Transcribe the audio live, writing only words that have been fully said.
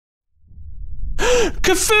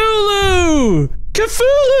Cthulhu!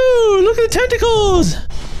 Cthulhu! Look at the tentacles!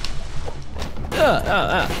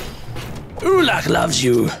 Ulak loves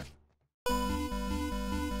you.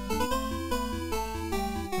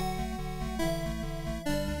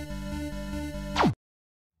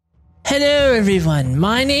 Hello everyone,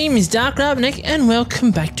 my name is DarkRubberneck and welcome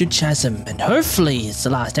back to Chasm, and hopefully it's the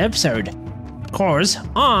last episode. Of course,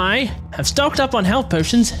 I have stocked up on health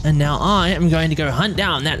potions and now I am going to go hunt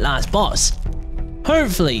down that last boss.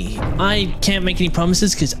 Hopefully, I can't make any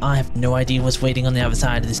promises because I have no idea what's waiting on the other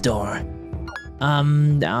side of this door.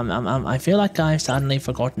 I feel like I've suddenly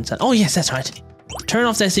forgotten something. Oh yes, that's right. Turn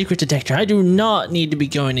off that secret detector. I do not need to be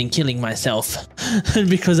going and killing myself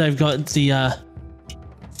because I've got the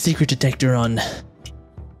secret detector on.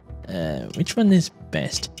 Which one is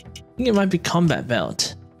best? I think it might be combat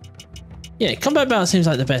belt. Yeah, combat belt seems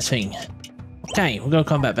like the best thing. Okay, we'll go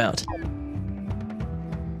combat belt.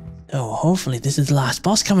 Oh, hopefully this is the last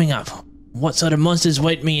boss coming up. What sort of monsters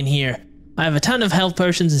wait me in here? I have a ton of health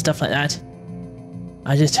potions and stuff like that.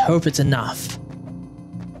 I just hope it's enough.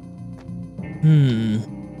 And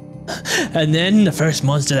then the first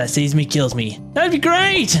monster that sees me kills me. That'd be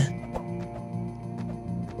great!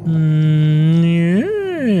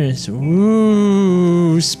 Yes.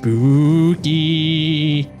 Ooh,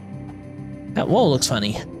 spooky. That wall looks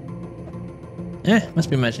funny. Must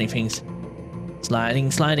be imagining things. Sliding,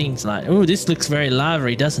 sliding, slide. Ooh, this looks very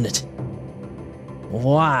lavery, doesn't it?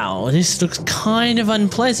 Wow, this looks kind of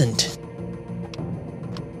unpleasant.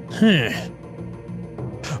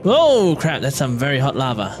 Oh crap, that's some very hot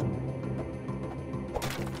lava.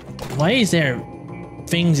 Why is there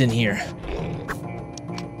things in here?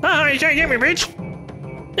 Oh, you can't get me, bitch!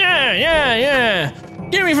 Yeah!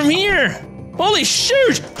 Get me from here! Holy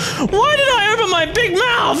shoot! Why did I open my big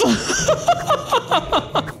mouth?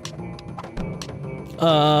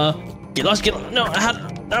 Get lost, no, I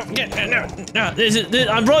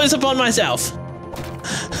brought this upon myself.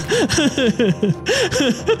 This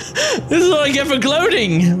is what I get for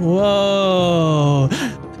gloating! Whoa!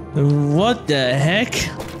 What the heck?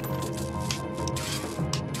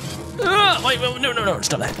 Wait, no,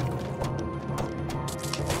 stop that.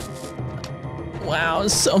 Wow,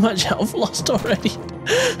 so much health lost already.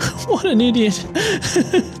 What an idiot.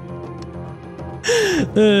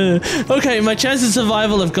 Okay, my chances of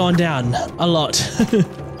survival have gone down a lot.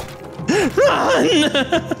 Run!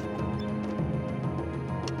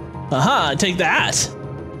 Aha, take that!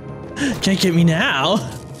 Can't get me now.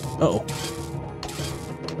 Uh-oh.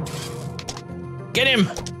 Get him!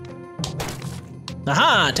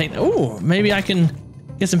 Aha, take that. Ooh, maybe I can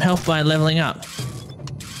get some health by leveling up.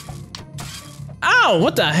 Ow,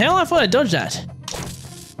 what the hell? I thought I dodged that.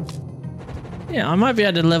 Yeah, I might be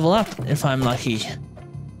able to level up if I'm lucky.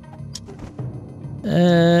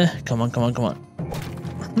 Come on.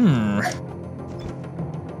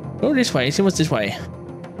 Go this way, see what's this way.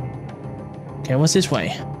 Okay, what's this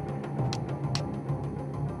way?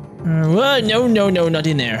 No, not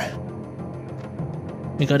in there.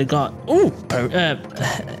 We gotta go. Ooh,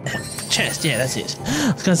 chest. Yeah, that's it.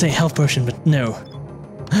 I was gonna say health potion, but no.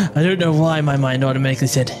 I don't know why my mind automatically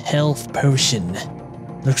said health potion.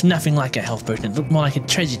 Looks nothing like a health potion. It looked more like a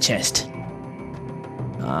treasure chest.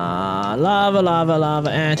 Lava,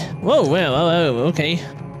 and whoa, okay.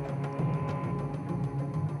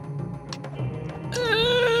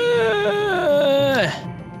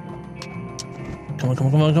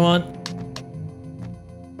 Come on.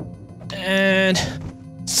 And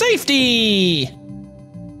safety!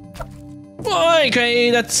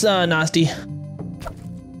 Okay, that's nasty.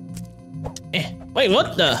 Wait,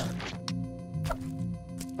 what the?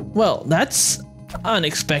 Well, that's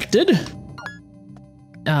unexpected.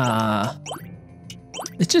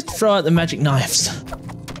 Let's just throw out the magic knives.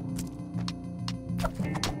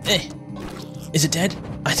 Is it dead?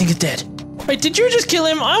 I think it's dead. Wait, did you just kill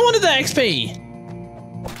him? I wanted the XP.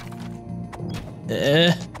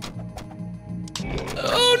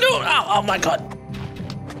 Oh no! Oh my god.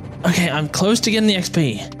 Okay, I'm close to getting the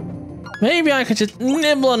XP. Maybe I could just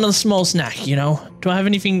nibble on a small snack, you know? Do I have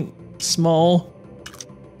anything small?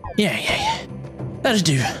 Yeah. That'll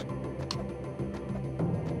do.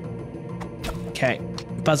 Okay,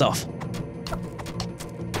 buzz off.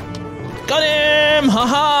 Got him!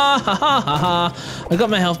 Ha! I got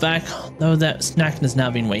my health back, though that snack has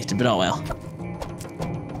now been wasted, but oh well.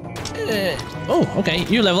 Oh, okay,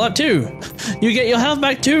 you level up too. You get your health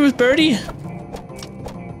back too, birdie.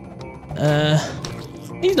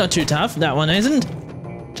 He's not too tough, that one isn't.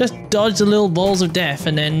 Just dodge the little balls of death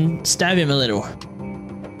and then stab him a little.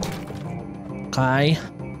 Okay.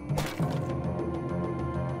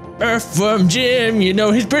 Earthworm Jim, you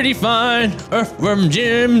know he's pretty fine. Earthworm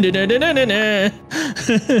Jim.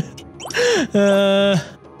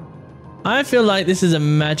 I feel like this is a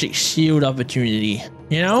magic shield opportunity,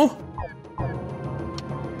 you know?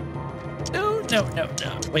 No.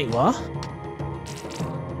 Wait, what?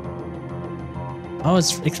 I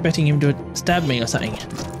was expecting him to stab me or something.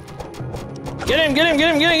 Get him!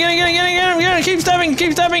 Keep stabbing!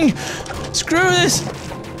 Screw this!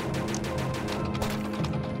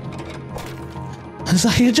 It's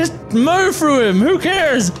like, just mow through him, who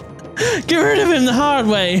cares? Get rid of him the hard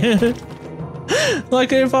way.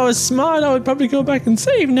 Like, if I was smart, I would probably go back and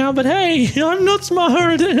save now, but hey, I'm not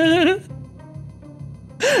smart.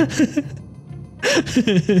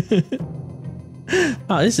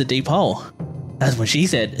 Oh, this is a deep hole. That's what she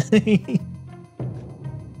said.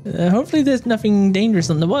 Hopefully there's nothing dangerous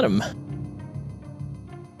on the bottom.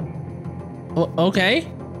 Oh,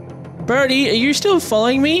 okay. Birdie, are you still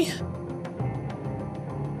following me?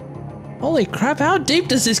 Holy crap, how deep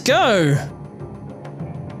does this go?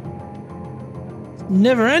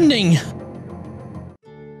 Never ending.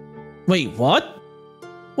 Wait, what?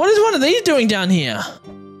 What is one of these doing down here?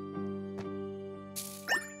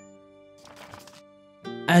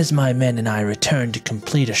 As my men and I returned to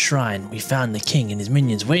complete a shrine, we found the king and his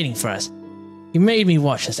minions waiting for us. He made me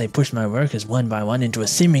watch as they pushed my workers one by one into a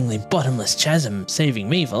seemingly bottomless chasm, saving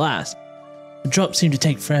me for last. The drop seemed to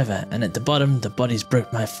take forever, and at the bottom, the bodies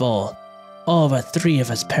broke my fall. All but 3 of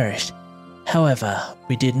us perished. However,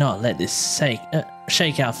 we did not let this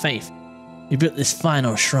shake our faith. We built this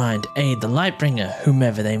final shrine to aid the Lightbringer,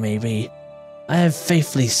 whomever they may be. I have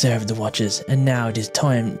faithfully served the Watchers, and now it is It's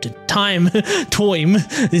time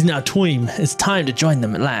to join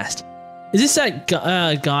them at last. Is this that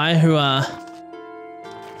guy who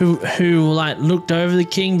like looked over the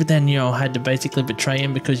king, but then, you know, had to basically betray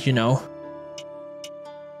him because, you know?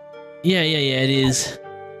 Yeah, it is.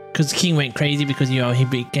 Because the king went crazy because, you know, he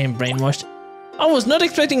became brainwashed. I was not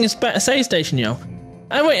expecting a save station, you know.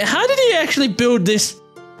 And wait, how did he actually build this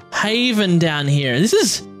haven down here? This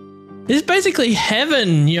is basically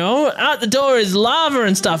heaven, you know. Out the door is lava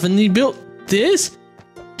and stuff, and he built this?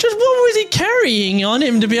 Just what was he carrying on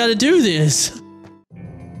him to be able to do this?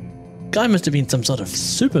 Guy must have been some sort of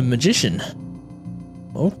super magician.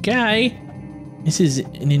 Okay. This is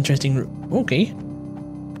an interesting... Okay.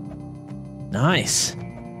 Nice.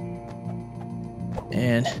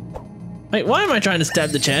 And... Wait, why am I trying to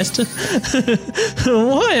stab the chest?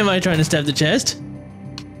 Why am I trying to stab the chest?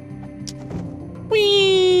 Whee!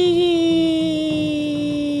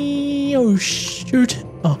 Oh, shoot.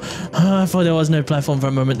 Oh, I thought there was no platform for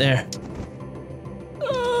a moment there.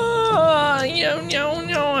 No.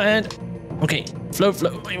 And... Okay, float.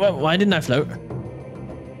 Wait, why didn't I float?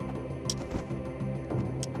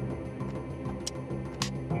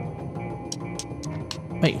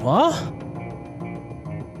 Wait, what?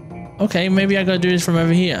 Okay, maybe I gotta do this from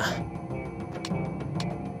over here.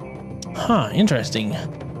 Huh, interesting.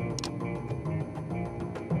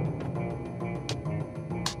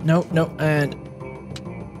 No, and...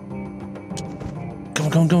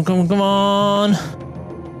 Come on!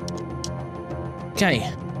 Okay.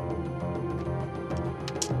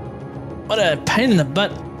 What a pain in the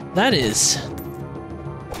butt that is.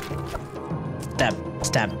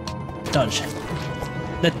 Stab. Dodge.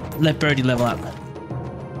 Let Birdie level up.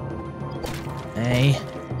 Hey.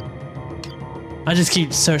 I just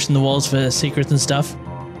keep searching the walls for secrets and stuff.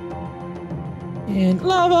 And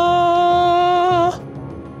lava!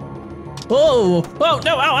 Whoa! Whoa!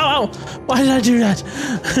 No! Ow! Why did I do that?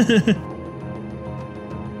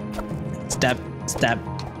 Stab.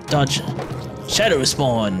 Dodge. Shadow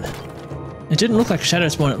spawn. It didn't look like a shadow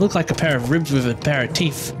spawn. It looked like a pair of ribs with a pair of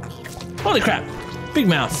teeth. Holy crap! Big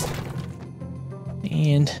mouth.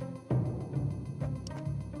 And...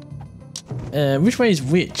 which way is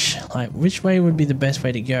which? Like, which way would be the best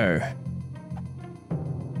way to go?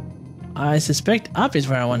 I suspect up is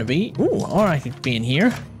where I want to be. Ooh, or I could be in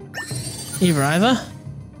here. Either.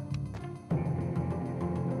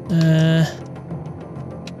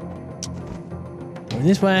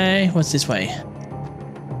 This way. What's this way?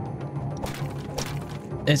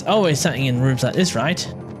 There's always something in rooms like this, right?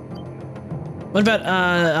 What about,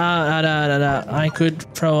 I could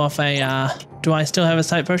throw off a, do I still have a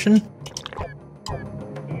sight potion?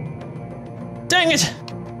 Dang it!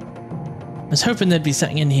 I was hoping there'd be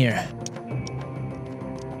something in here.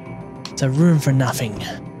 It's a room for nothing.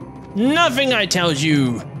 Nothing, I tell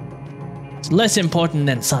you! It's less important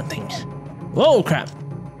than something. Whoa, crap!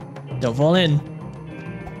 Don't fall in.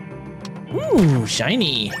 Ooh,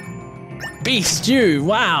 shiny! Beef stew!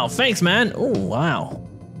 Wow, thanks, man! Oh, wow.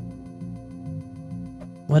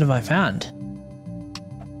 What have I found?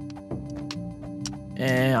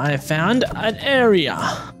 I found an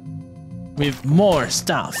area with more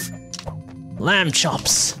stuff. Lamb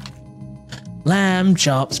chops. Lamb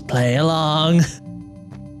chops, play along.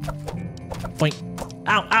 Boink.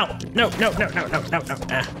 Ow, ow. No, no, no, no, no, no,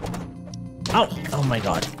 no. Ow. Oh my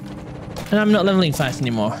god. And I'm not leveling fast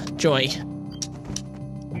anymore. Joy.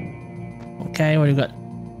 Okay, what do we got?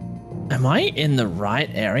 Am I in the right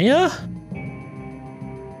area?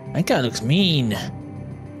 That guy looks mean.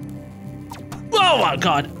 Oh my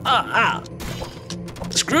god!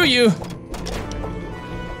 Screw you!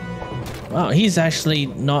 Wow, he's actually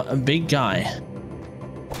not a big guy.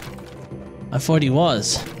 I thought he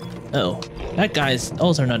was. Oh, that guy's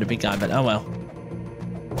also not a big guy, but oh well.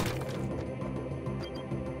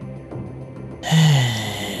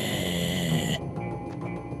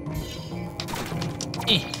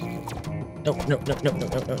 No, no, no, no, no,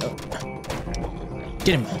 no, no, no.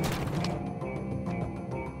 Get him.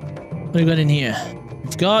 What do we got in here?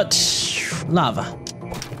 We've got lava.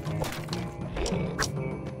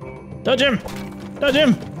 Dodge him! Dodge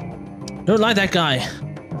him! Don't like that guy.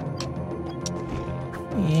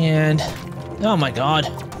 And oh my god.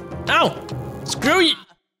 Ow! Screw you!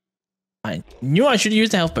 I knew I should use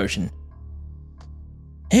the health potion.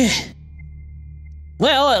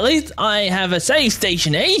 Well, at least I have a save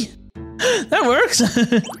station, eh? That works.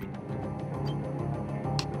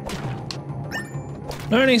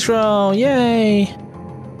 Learning scroll, yay!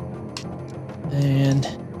 And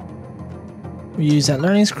we use that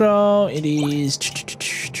learning scroll. It is.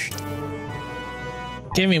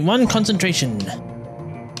 Give me 1 concentration.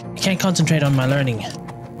 I can't concentrate on my learning.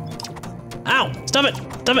 Ow! Stop it!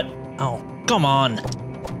 Stop it! Oh, come on!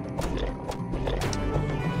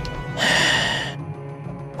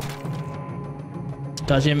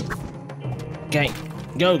 Dodge him. Okay.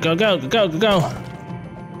 Go, go, go, go, go, go!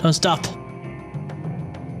 Don't stop.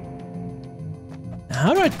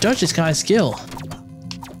 How do I dodge this guy's skill?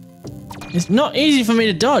 It's not easy for me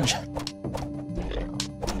to dodge.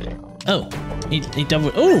 Oh, he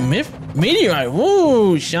doubled. Oh, meteorite.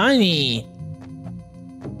 Whoa, shiny.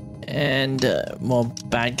 And more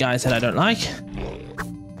bad guys that I don't like.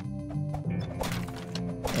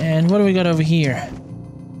 And what do we got over here?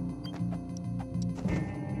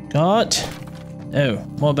 Got. Oh,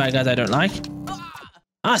 more bad guys I don't like.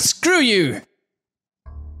 Ah, screw you!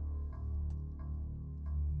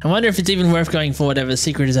 I wonder if it's even worth going for whatever the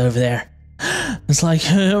secret is over there. It's like,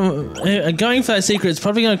 going for that secret is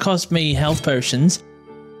probably going to cost me health potions.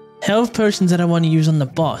 Health potions that I want to use on the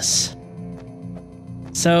boss.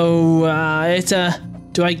 So, it's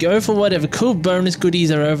do I go for whatever cool bonus goodies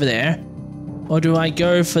are over there? Or do I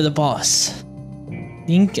go for the boss? I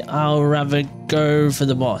think I'll rather go for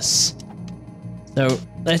the boss. So,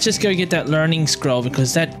 let's just go get that learning scroll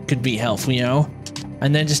because that could be helpful, you know?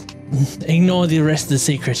 And then just ignore the rest of the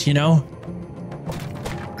secret, you know?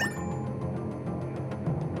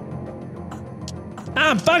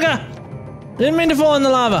 Ah, bugger! Didn't mean to fall in the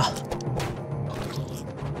lava.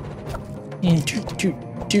 And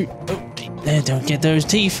oh, there, don't get those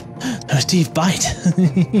teeth. Those teeth bite.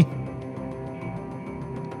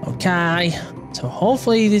 Okay. So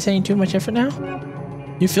hopefully this ain't too much effort now.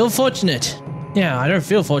 You feel fortunate. Yeah, I don't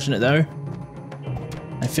feel fortunate though.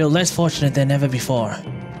 I feel less fortunate than ever before.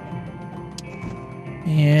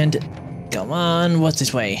 And come on, what's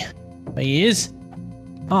this way? There he is.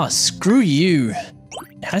 Oh, screw you.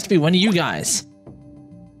 It has to be one of you guys.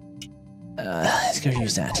 Let's go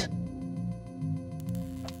use that.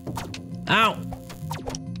 Ow!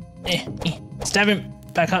 Stab him.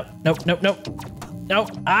 Back up. Nope, nope, nope. Nope.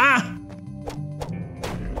 Ah!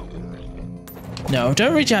 No,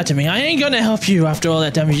 don't reach out to me. I ain't gonna help you after all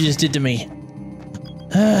that damage you just did to me.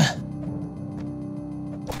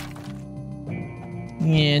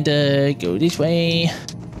 And go this way.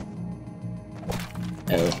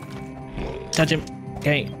 Oh. Touch him.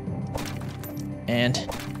 Okay. And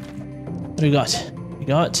what do we got? We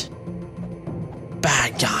got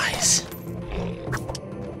bad guys.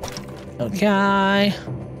 Okay.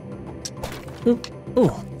 Oop.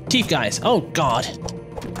 Ooh, teeth guys. Oh god.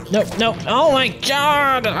 No, no. Oh my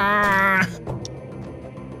god. Ah.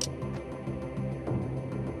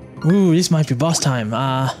 Ooh, this might be boss time.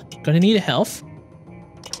 Gonna need a health.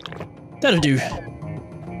 That'll do.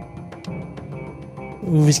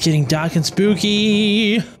 Ooh, it's getting dark and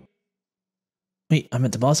spooky. Wait, I'm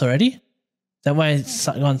at the boss already? Is that why it's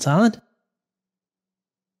gone silent?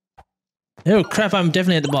 Oh crap, I'm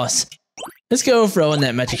definitely at the boss. Let's go throw in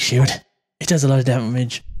that magic shield. It does a lot of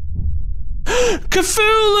damage.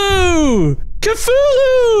 Cthulhu!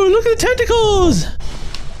 Cthulhu! Look at the tentacles!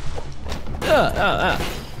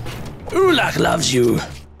 Ulak loves you.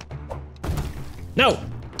 No.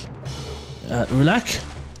 Ulak.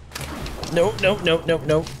 No, no, no, no,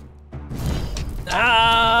 no.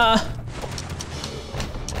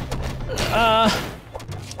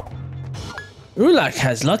 Ulak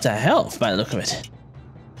has lots of health by the look of it.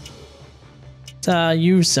 So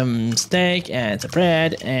use some steak and some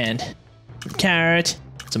bread and some carrot,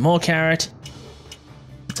 some more carrot,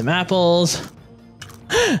 some apples,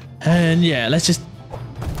 and yeah, let's just.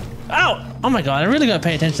 Ow! Oh my god! I really gotta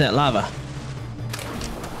pay attention to that lava.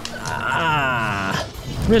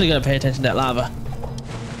 Really gotta pay attention to that lava.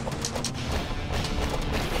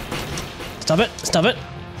 Stop it! Stop it!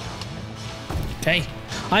 Okay,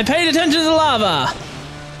 I paid attention to the lava.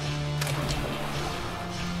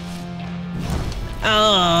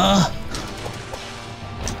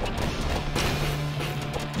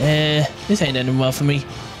 This ain't ending well for me.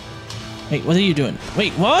 Wait, what are you doing?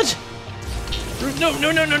 Wait, what? No,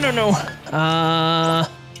 no, no, no, no,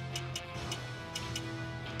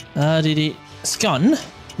 no. Scone.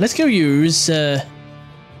 Let's go use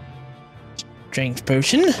strength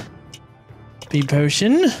potion, speed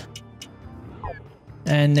potion,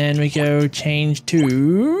 and then we go change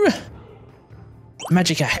to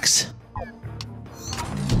magic axe.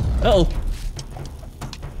 Uh oh.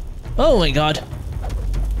 Oh my god.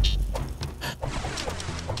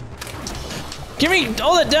 Give me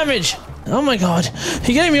all that damage. Oh my god.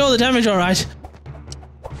 He gave me all the damage, alright.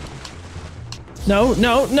 No,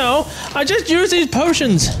 no, no. I just used these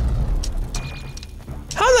potions.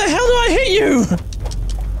 How the hell do I hit you?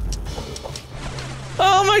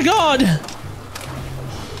 Oh my god.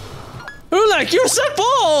 Ulak, you suck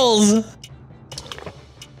balls.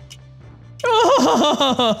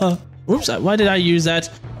 Oh. Oops, why did I use that?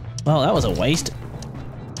 Well, that was a waste.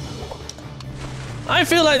 I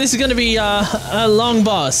feel like this is gonna be a long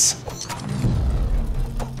boss.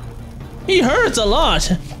 He hurts a lot.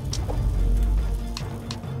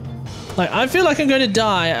 Like, I feel like I'm gonna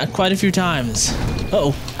die quite a few times.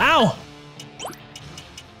 Uh-oh. Ow!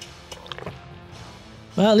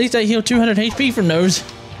 Well, at least I heal 200 HP from those.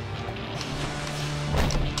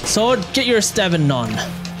 Sword, get your stabbing on.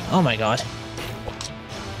 Oh my god.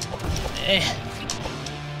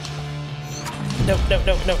 No, no,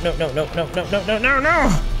 no, no, no, no, no, no, no, no, no, no, no!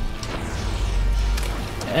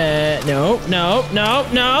 No, no, no,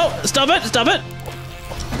 no! Stop it, stop it!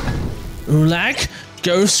 Ulak,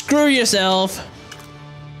 go screw yourself!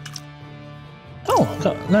 Oh,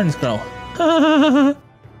 got learning scroll. I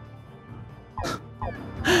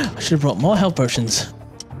should have brought more health potions.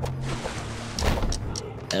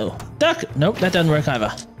 Oh, duck! Nope, that doesn't work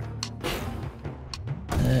either.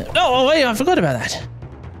 Oh, wait, I forgot about that.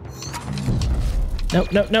 No,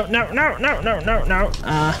 no, no, no, no, no, no, no, no.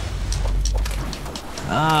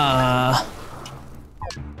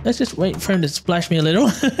 Let's just wait for him to splash me a little.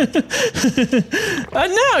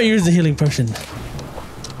 And now use the healing potion.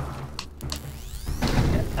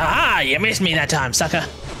 Ah, you missed me that time, sucker.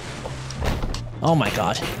 Oh my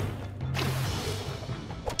god.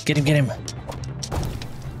 Get him, get him.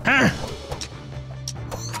 Ah!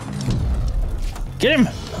 Get him!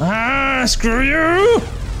 Ah, screw you!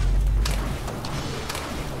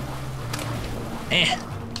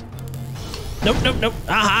 Nope, nope, nope.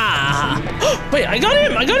 Aha! Wait, I got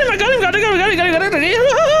him! I got him! I got him! Got him! Got him! Got him! Got him! Got him!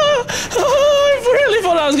 I really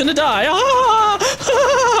thought I was gonna die.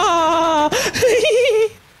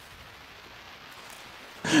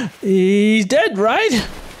 He's dead, right?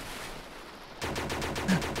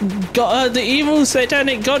 God, the evil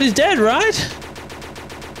satanic god is dead, right?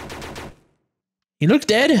 He looks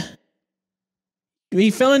dead.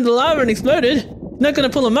 He fell into lava and exploded. Not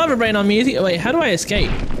gonna pull a mother brain on me, is he? Wait, how do I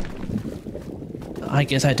escape? I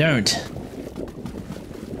guess I don't.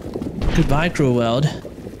 Goodbye, cruel world.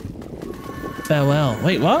 Farewell.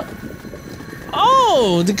 Wait, what?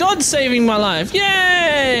 Oh, the god's saving my life.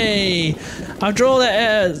 Yay! After all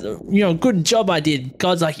that, good job I did.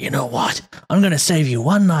 God's like, you know what? I'm gonna save you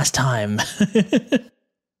one last time.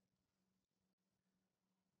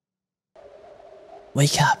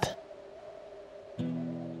 Wake up.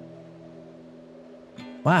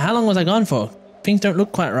 Wow, how long was I gone for? Things don't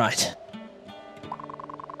look quite right.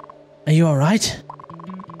 Are you alright?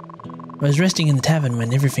 I was resting in the tavern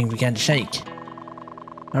when everything began to shake.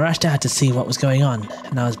 I rushed out to see what was going on,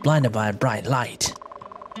 and I was blinded by a bright light.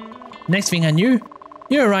 Next thing I knew,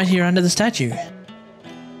 you were right here under the statue.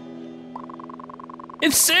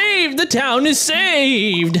 It's saved! The town is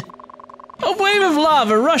saved! A wave of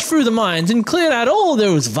lava rushed through the mines and cleared out all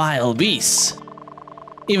those vile beasts.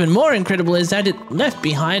 Even more incredible is that it left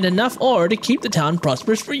behind enough ore to keep the town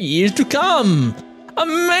prosperous for years to come.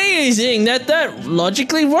 Amazing that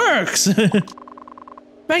logically works.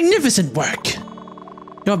 Magnificent work.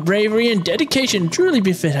 Your bravery and dedication truly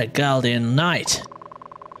befit a Guildean knight.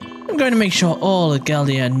 I'm going to make sure all of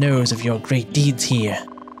Guildean knows of your great deeds here.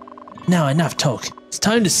 Now enough talk. It's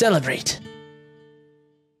time to celebrate.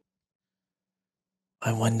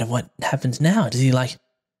 I wonder what happens now. Does he like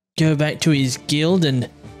go back to his guild and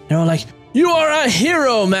they're all like, "You are a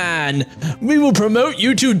hero, man! We will promote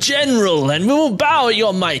you to general and we will bow at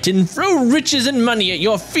your might and throw riches and money at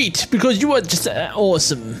your feet because you are just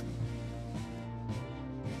awesome."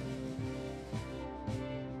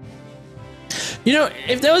 You know,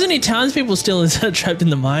 if there was any townspeople still trapped in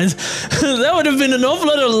the mines, that would have been an awful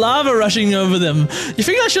lot of lava rushing over them. You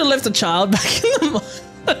think I should have left the child back in the mine?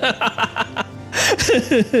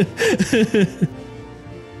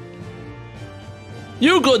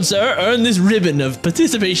 You, good sir, earn this ribbon of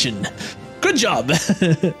participation. Good job.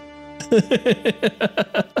 This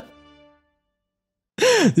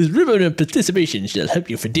ribbon of participation shall help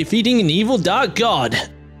you for defeating an evil dark god.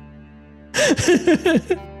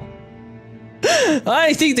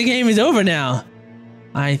 I think the game is over now.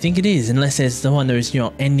 I think it is, unless there's one of those,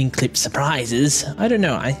 ending clip surprises. I don't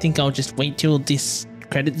know. I think I'll just wait till this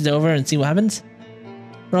credit is over and see what happens.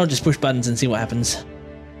 Or I'll just push buttons and see what happens.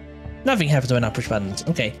 Nothing happens when I push buttons.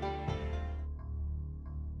 Okay.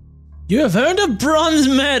 You have earned a bronze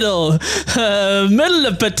medal! Medal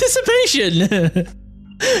of participation!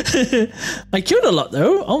 I killed a lot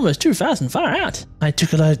though, almost too fast and far out. I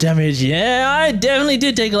took a lot of damage. Yeah, I definitely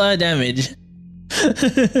did take a lot of damage.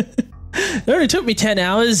 It only took me 10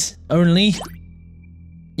 hours, only.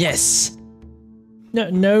 Yes.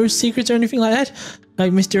 No secrets or anything like that?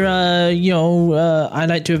 Like Mr. I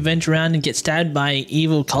like to adventure around and get stabbed by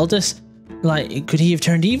evil cultists. Like, could he have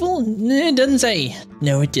turned evil? It doesn't say.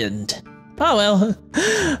 No, it didn't. Oh well.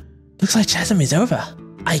 Looks like Chasm is over.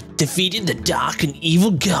 I defeated the dark and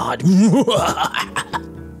evil god. Now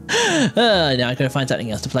I gotta find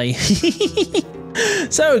something else to play.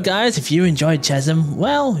 So guys, if you enjoyed Chasm,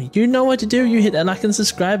 well, you know what to do. You hit that like and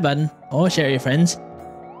subscribe button or share with your friends.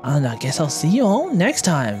 And I guess I'll see you all next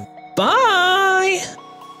time. Bye!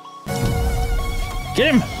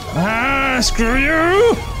 Get him! Ah, screw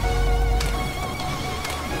you!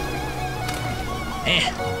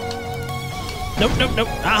 Nope.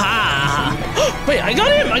 Aha! Wait, I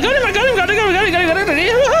got him!